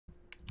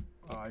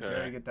Oh, I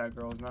dare you get that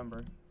girl's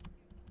number.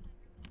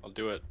 I'll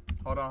do it.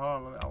 Hold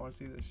on. I want to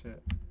see this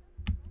shit.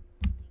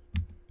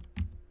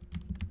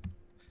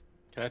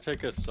 Can I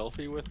take a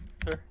selfie with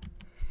her?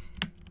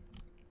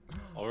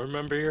 I'll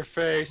remember your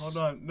face. Hold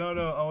on. No.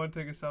 I want to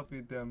take a selfie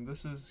with them.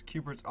 This is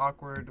Cubert's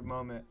awkward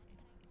moment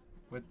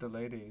with the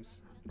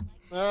ladies.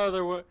 Oh,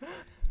 there was.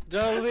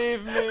 Don't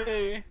leave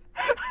me.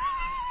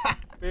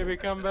 Baby,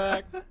 come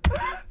back.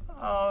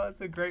 Oh,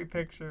 that's a great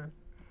picture.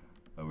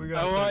 Oh,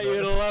 I want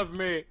you to love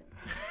me.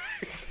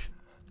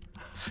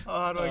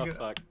 Oh, how do I get?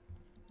 Fuck.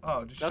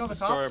 Oh, did you That's the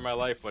story of my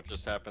life. What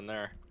just happened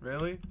there?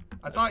 Really?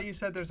 I thought you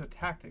said there's a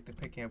tactic to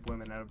picking up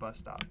women at a bus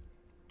stop.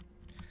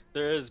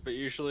 There is, but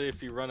usually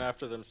if you run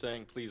after them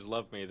saying "please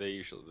love me,"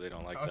 they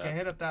don't like that. Okay,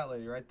 hit up that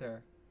lady right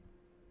there.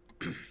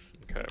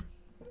 Okay.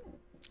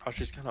 Oh,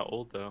 she's kind of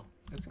old though.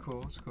 It's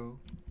cool. It's cool.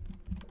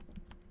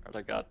 Alright,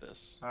 I got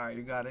this. All right,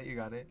 you got it. You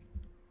got it.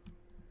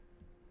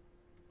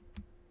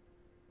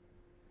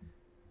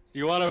 Do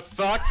you want to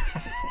fuck?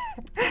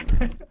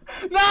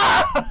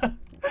 No!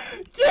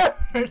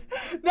 Cured!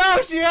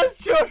 No, she has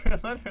children.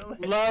 Let her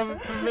live. Love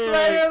me.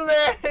 Let her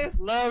live.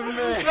 Love me.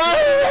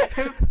 Let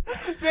her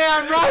live.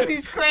 Man, run!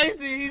 He's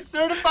crazy. He's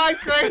certified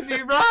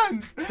crazy.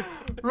 Run!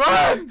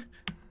 Run!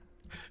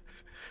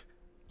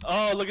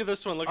 Oh, look at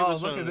this one. Look at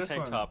this one in the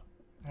tank top.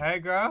 Hey,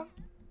 girl.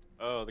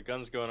 Oh, the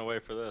gun's going away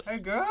for this. Hey,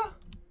 girl.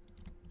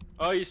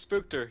 Oh, you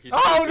spooked her.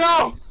 Oh,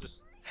 no! She's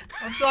just...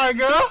 I'm sorry,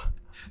 girl.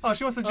 Oh,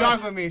 she wants to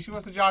jog with me. She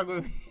wants to jog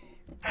with me.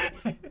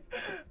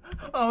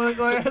 Oh,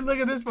 look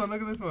at this one.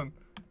 Look at this one.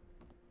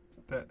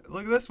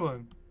 Look at this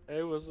one.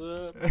 Hey, what's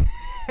up?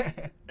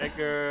 Hey,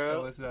 girl.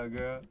 Hey, what's up,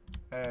 girl?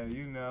 Hey,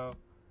 you know.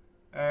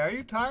 Hey, are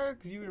you tired?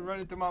 Because you've been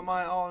running through my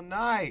mind all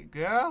night,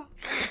 girl.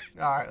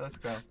 All right, let's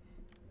go.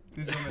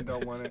 These women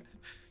don't want it.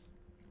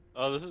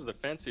 Oh, this is the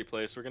fancy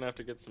place. We're going to have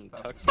to get some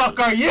tuxes. Fuck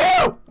are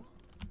you?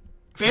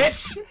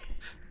 Bitch!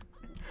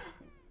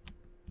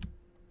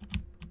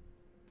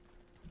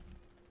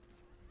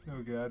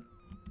 Oh, God.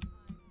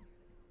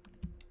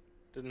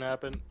 Didn't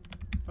happen.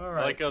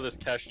 Alright. I like how this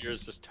cashier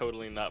is just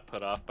totally not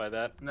put off by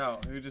that.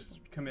 No, he just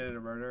committed a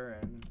murder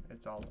and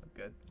it's all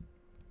good.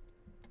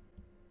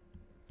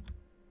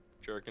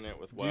 Jerking it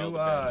with wild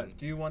abandon.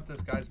 Do you want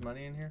this guy's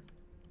money in here?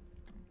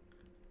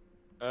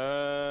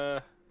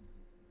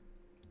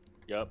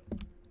 Yup.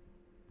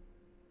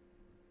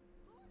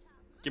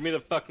 Give me the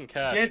fucking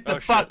cash. Get the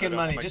fucking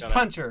money. Just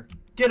punch her.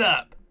 Get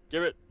up.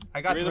 Give it.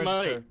 I got Give me the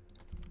register. money.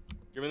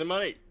 Give me the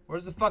money.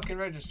 Where's the fucking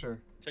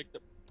register?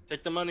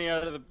 Take the money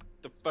out of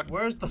the fuck.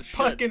 Where's the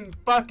fucking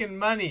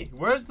money?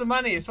 Where's the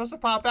money? It's supposed to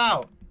pop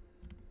out.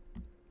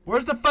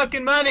 Where's the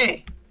fucking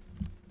money?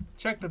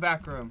 Check the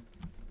back room.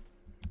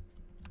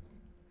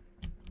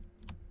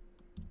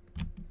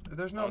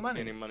 There's no money. I don't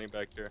see any money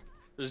back here.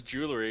 There's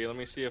jewelry. Let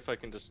me see if I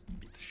can just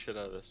beat the shit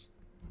out of this.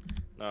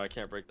 No, I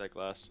can't break that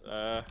glass.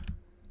 Oh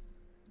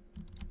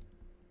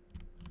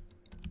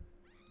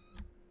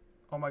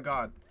my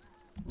god.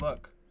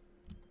 Look.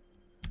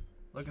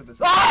 Look at this.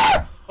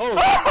 Ah! Oh!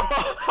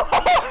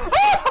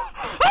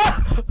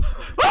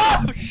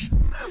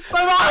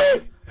 My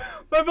body!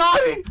 My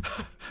body!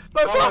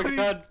 My body! Oh my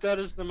god, that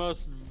is the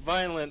most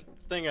violent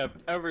thing I've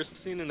ever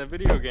seen in a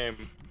video game.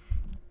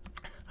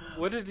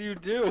 What did you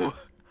do?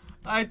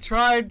 I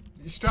tried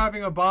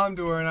strapping a bomb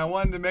to her and I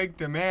wanted to make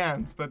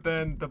demands, but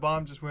then the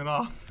bomb just went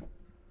off.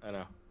 I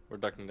know. We're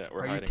ducking down.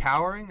 We're hiding. Are you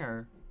cowering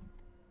or?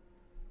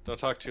 Don't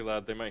talk too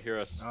loud. They might hear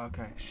us.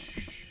 Okay.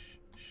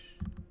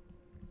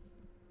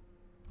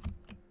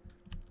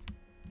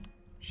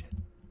 Shit.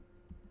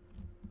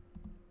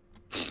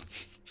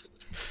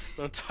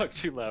 Don't talk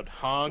too loud.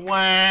 Honk.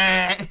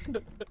 Wah!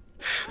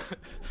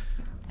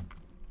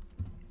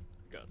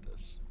 Got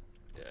this.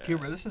 Yeah.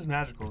 Cuber, this is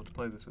magical to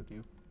play this with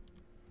you.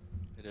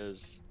 It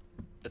is.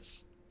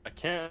 I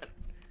can't.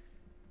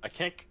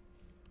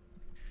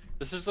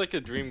 This is like a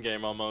dream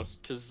game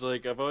almost, cause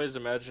like I've always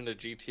imagined a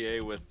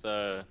GTA with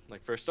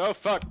like first. Oh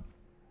fuck!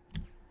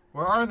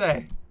 Where are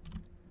they?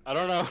 I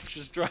don't know.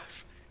 Just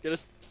drive. Get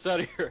us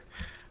out of here.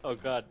 Oh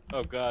god.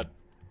 Oh god.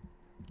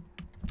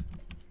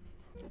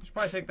 You should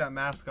probably take that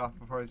mask off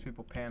before these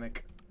people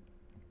panic.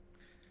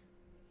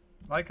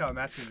 I like how it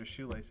matches your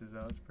shoelaces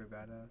though. That's pretty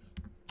badass.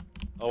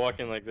 I'll walk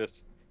in like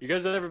this. You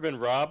guys have ever been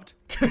robbed?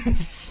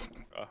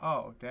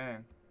 Oh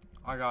dang!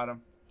 I got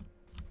him.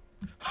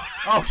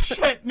 Oh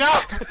shit! No!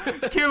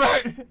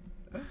 Cuber!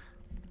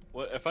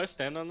 What if I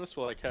stand on this?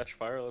 Will I catch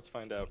fire? Let's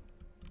find out.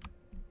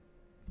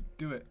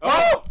 Do it.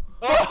 Oh!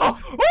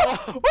 Oh!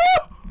 Oh!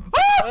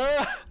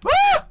 Oh!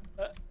 Oh!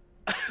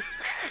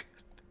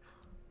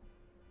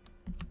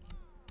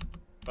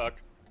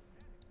 Fuck.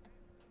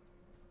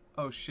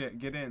 Oh shit!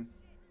 Get in.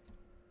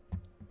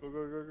 Go,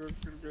 go, go, go,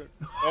 go, go.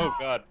 Oh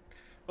god.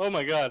 Oh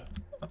my god.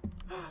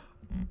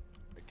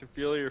 I can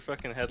feel your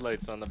fucking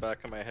headlights on the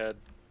back of my head.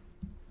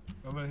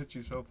 I'm gonna hit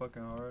you so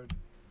fucking hard.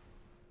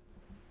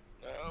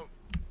 No.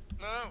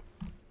 No.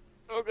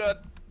 Oh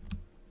god.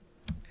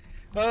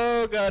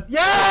 Oh god.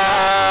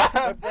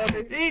 Yeah!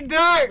 Eat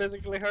dirt!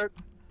 Physically hurt.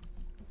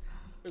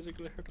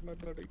 Physically hurt my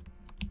body.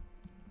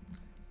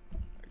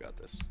 I got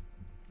this.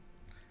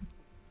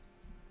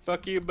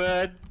 Fuck you,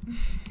 bud.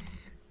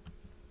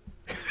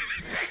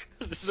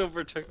 Just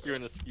overtook you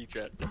in a ski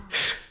jet.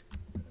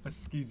 A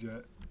ski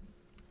jet.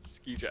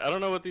 Ski jet. I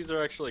don't know what these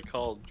are actually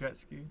called. Jet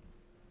ski.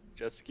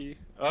 Jet ski?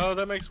 Oh,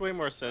 that makes way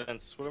more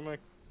sense. What am I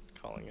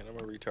calling it? I'm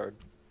a retard.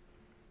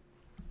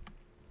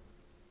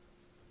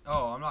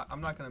 Oh, I'm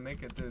not gonna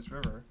make it to this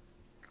river.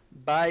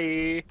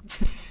 Bye.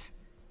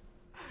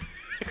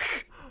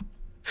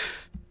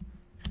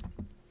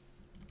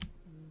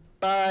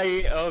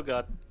 Bye. Oh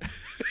god.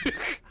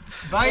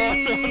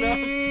 Bye.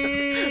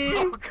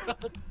 Oh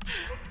god.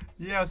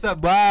 Yeah, what's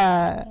up?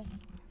 Bye.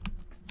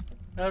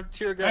 I have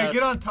tear gas. Hey,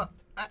 get on top.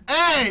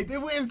 Hey, they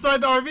went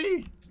inside the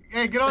RV.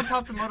 Hey, get on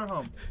top of the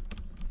motorhome.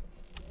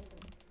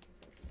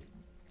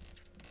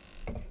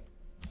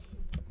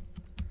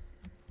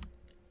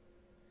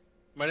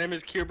 My name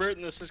is Cubert,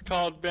 and this is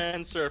called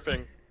van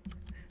surfing.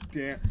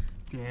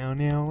 Down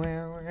now.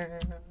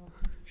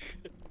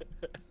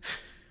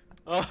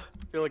 Oh,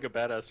 I feel like a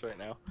badass right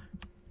now.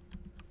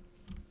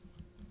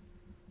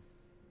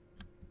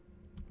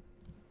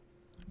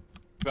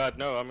 God,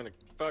 no, I'm gonna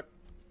fuck.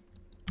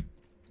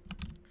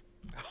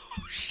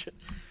 Oh shit.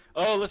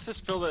 Oh, let's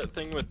just fill that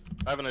thing with.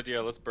 I have an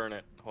idea. Let's burn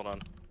it. Hold on.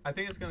 I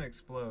think it's gonna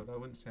explode. I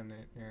wouldn't stand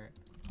near it.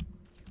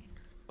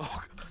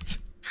 Oh god.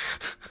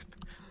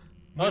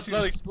 Oh, it's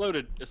not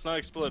exploded. It's not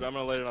exploded. I'm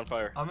gonna light it on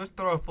fire. I'm gonna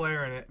throw a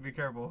flare in it. Be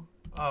careful.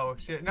 Oh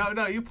shit.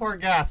 No, you pour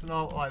gas and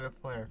I'll light a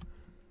flare.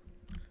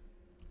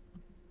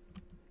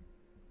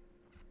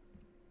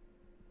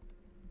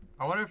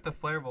 I wonder if the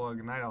flare will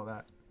ignite all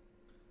that.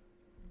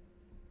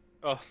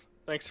 Oh,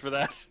 thanks for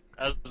that.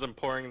 As I'm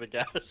pouring the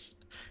gas.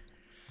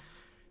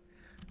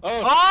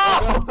 Oh!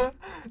 Oh!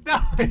 No!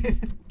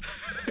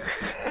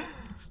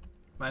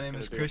 My name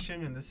is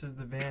Christian and this is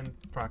the van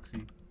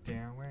proxy.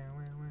 Down, where.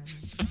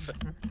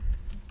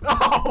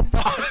 Oh!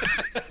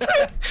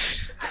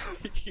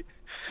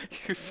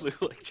 You flew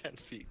like 10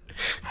 feet.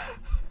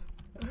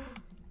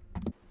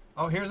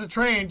 Oh, here's a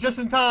train just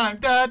in time.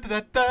 Da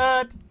da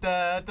da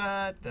da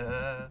da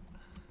da.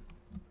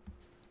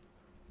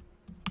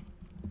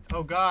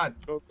 Oh God.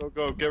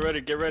 Go. Get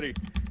ready.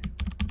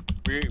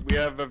 We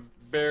have a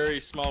very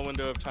small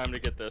window of time to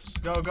get this.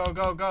 Go.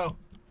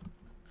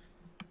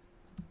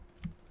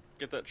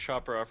 Get that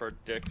chopper off our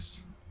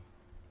dicks.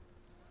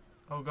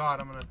 Oh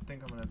God, I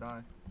think I'm gonna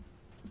die.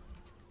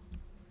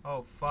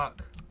 Oh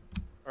fuck.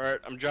 Alright,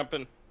 I'm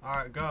jumping.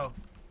 Alright, go.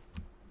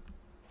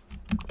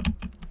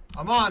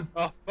 I'm on.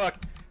 Oh fuck.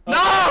 No!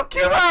 Oh,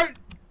 Cubert!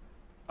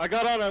 I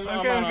got on him.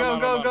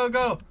 Okay,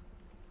 go.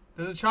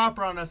 There's a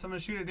chopper on us. I'm gonna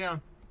shoot it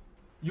down.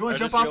 You wanna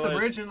jump off the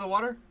bridge into the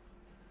water?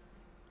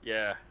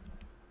 Yeah.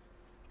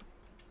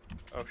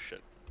 Oh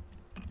shit.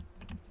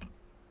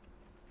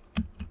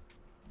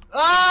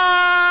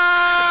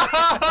 Ah!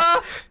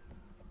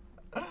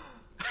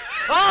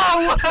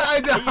 Oh, I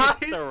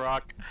died. The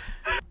rock.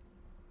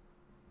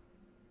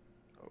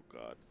 Oh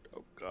god.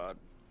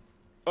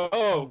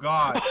 Oh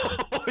God.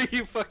 Oh,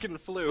 you fucking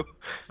flew.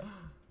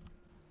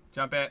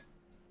 Jump it.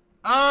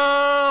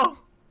 Oh!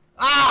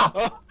 Ah!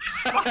 Oh.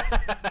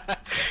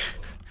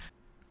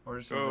 Or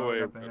just Go go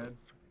away, up ahead.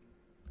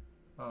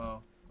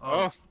 Oh.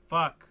 Oh.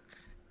 Fuck.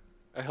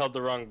 I held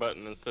the wrong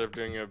button. Instead of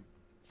doing a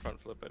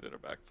front flip, I did a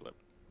back flip.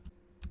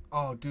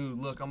 Oh, dude,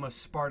 look, I'm a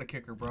Sparta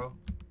kicker, bro.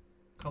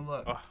 Come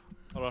look. Oh,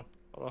 hold on.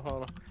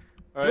 All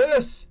right.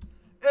 This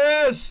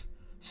is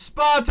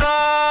Sparta!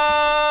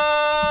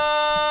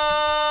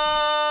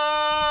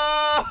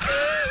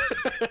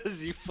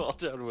 As you fall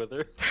down with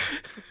her.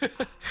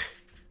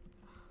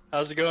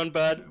 How's it going,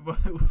 bud?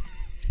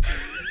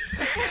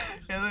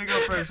 Yeah, let me go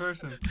first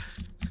person.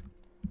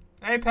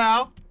 Hey,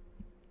 pal.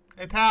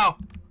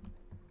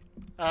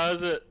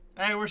 How's it?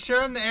 Hey, we're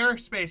sharing the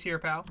airspace here,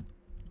 pal.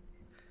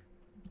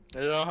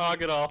 I don't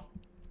hog it all.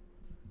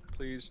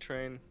 Please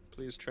train.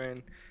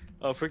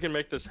 Oh, if we can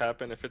make this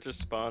happen, if it just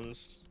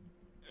spawns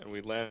and we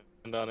land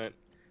on it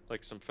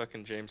like some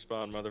fucking James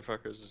Bond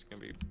motherfuckers, it's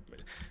gonna be.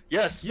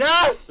 Yes!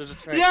 Yes! There's a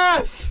train.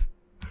 Yes!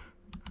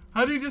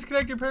 How do you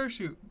disconnect your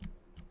parachute?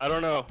 I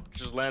don't know.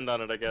 Just land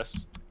on it, I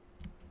guess.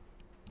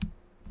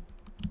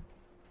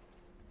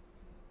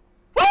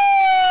 Woo!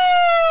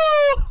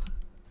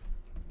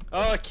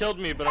 Oh, it killed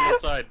me, but I'm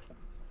outside.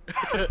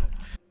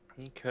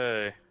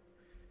 Okay.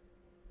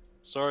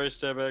 Sorry,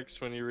 Cebx,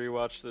 when you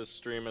rewatch this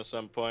stream at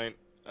some point,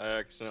 I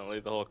accidentally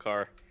the whole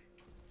car.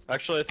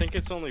 Actually, I think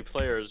it's only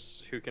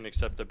players who can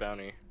accept the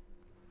bounty.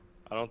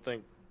 I don't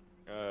think,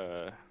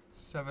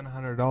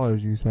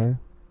 $700, you say?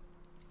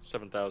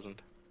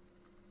 7,000.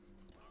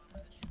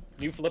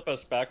 Can you flip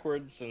us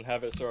backwards and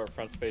have it so our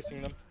front's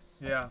facing them?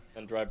 Yeah.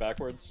 And drive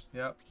backwards?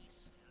 Yep.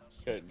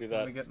 Okay, do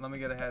that. Let me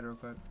get ahead real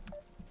quick.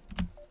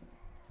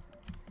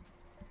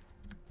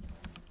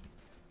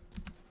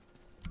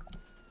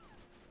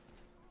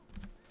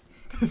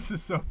 This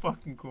is so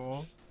fucking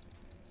cool.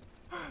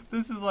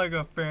 This is like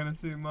a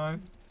fantasy of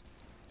mine.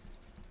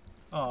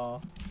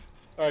 Aw.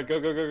 Alright,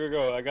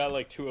 go. I got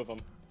like 2 of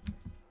them.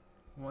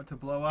 Want to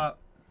blow up.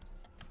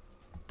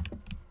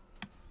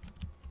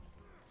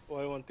 Oh,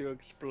 I want to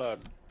explode.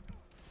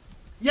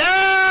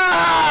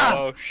 Yeah!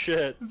 Oh shit.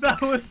 shit.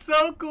 That was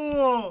so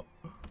cool.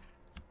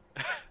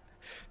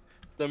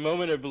 The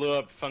moment it blew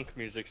up, funk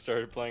music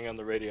started playing on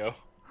the radio.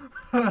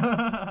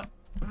 There's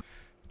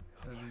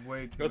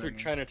way too Go through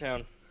many.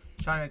 Chinatown.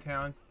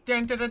 Chinatown.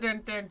 Dun, dun, dun,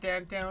 dun, dun,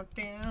 dun, dun,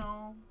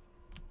 dun.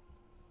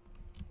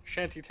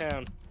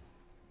 Shantytown.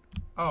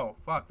 Oh,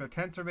 fuck. The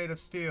tents are made of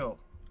steel.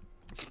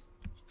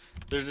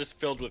 They're just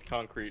filled with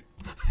concrete.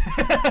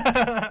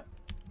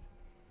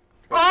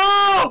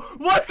 Oh!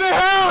 What the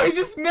hell? He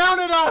just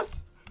mounted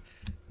us!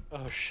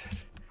 Oh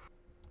shit.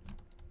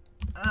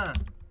 How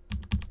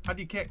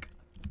do you kick?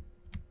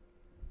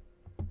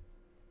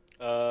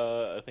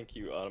 I think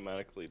you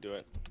automatically do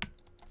it.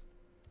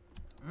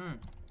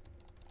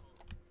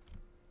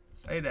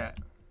 Say that.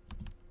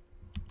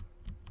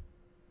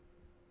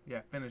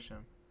 Yeah, finish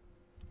him.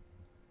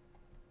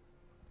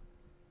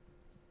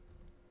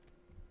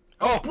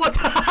 Oh! What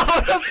the,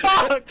 what the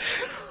fuck?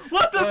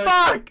 What the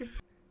fuck?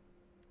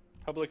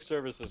 Public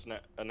services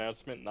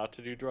announcement not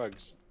to do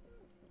drugs.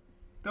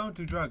 Don't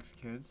do drugs,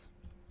 kids.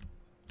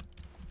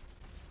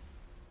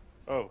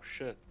 Oh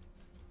shit.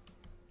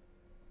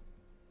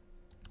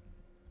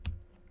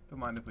 Don't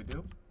mind if we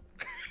do.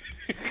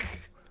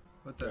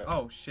 What the?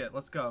 Oh shit,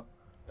 let's go.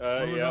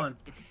 Where are we yeah. going?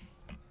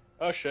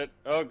 Oh shit.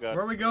 Oh god.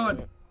 Where are we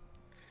going?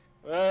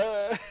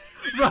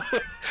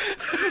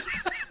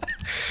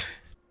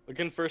 Look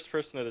in first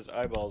person at his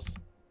eyeballs.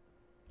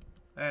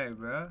 Hey,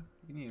 bruh.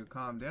 You need to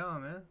calm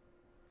down, man.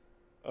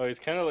 Oh, he's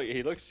kind of like,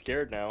 he looks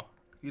scared now.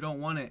 You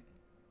don't want it.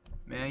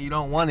 Man, you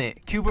don't want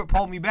it. Cubert,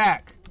 pull me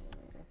back.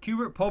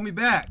 Cubert, pull me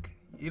back.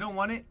 You don't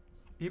want it.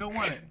 You don't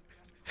want it.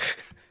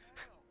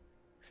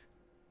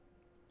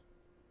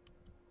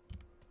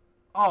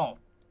 Oh.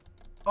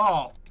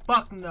 Oh.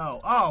 Fuck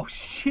no. Oh,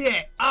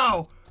 shit.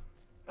 Oh.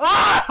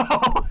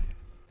 Oh!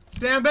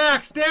 Stand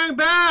back. Stand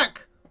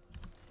back.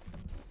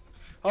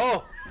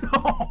 Oh!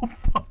 Oh,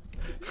 fuck.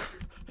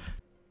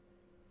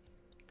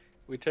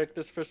 We take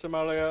this for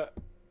Somalia.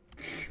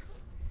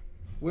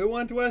 We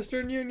want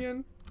Western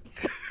Union.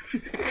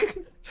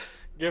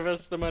 Give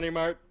us the money,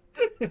 Mart.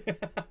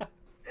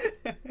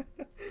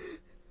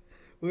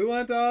 We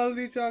want all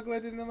the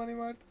chocolate in the money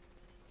mart.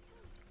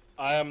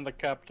 I am the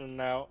captain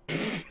now.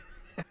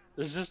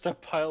 There's just a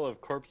pile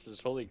of corpses.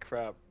 Holy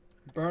crap.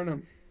 Burn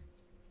them.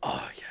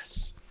 Oh,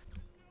 yes.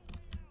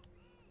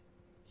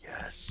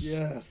 Yes.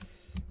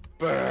 Yes.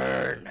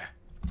 Burn.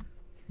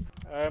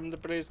 I am the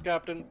police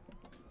captain.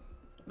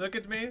 Look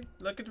at me.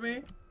 Look at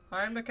me.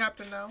 I am the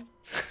captain now.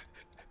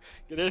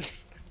 Get in.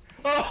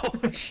 Oh,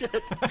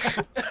 shit.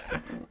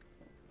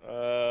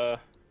 I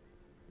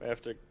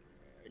have to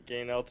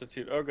gain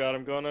altitude. Oh god,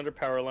 I'm going under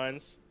power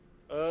lines.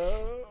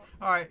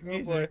 Alright,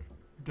 music.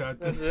 Boy.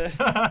 That's it.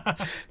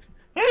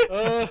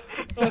 Oh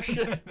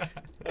shit.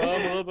 Oh,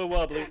 I'm a little bit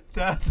wobbly.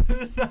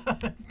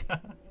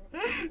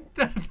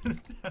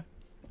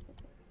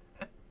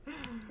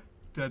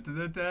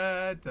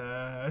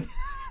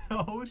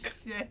 Oh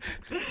shit.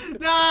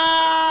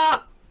 No!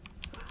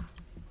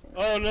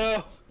 Oh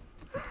no.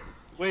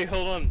 Wait,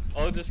 hold on.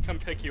 I'll just come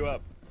pick you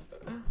up.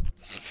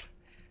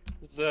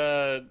 It's,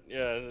 yeah,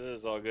 it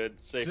is all good.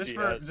 Safety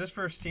Just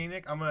for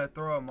scenic, I'm gonna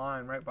throw a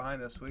mine right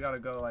behind us. We gotta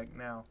go like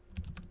now.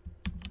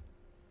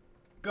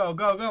 Go,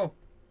 go, go!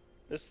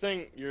 This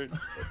thing, you're...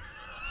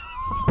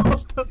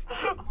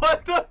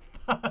 What the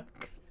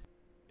fuck?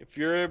 If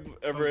you're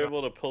ever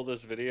able to pull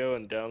this video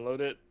and download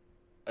it,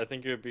 I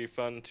think it would be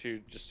fun to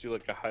just do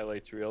like a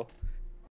highlights reel.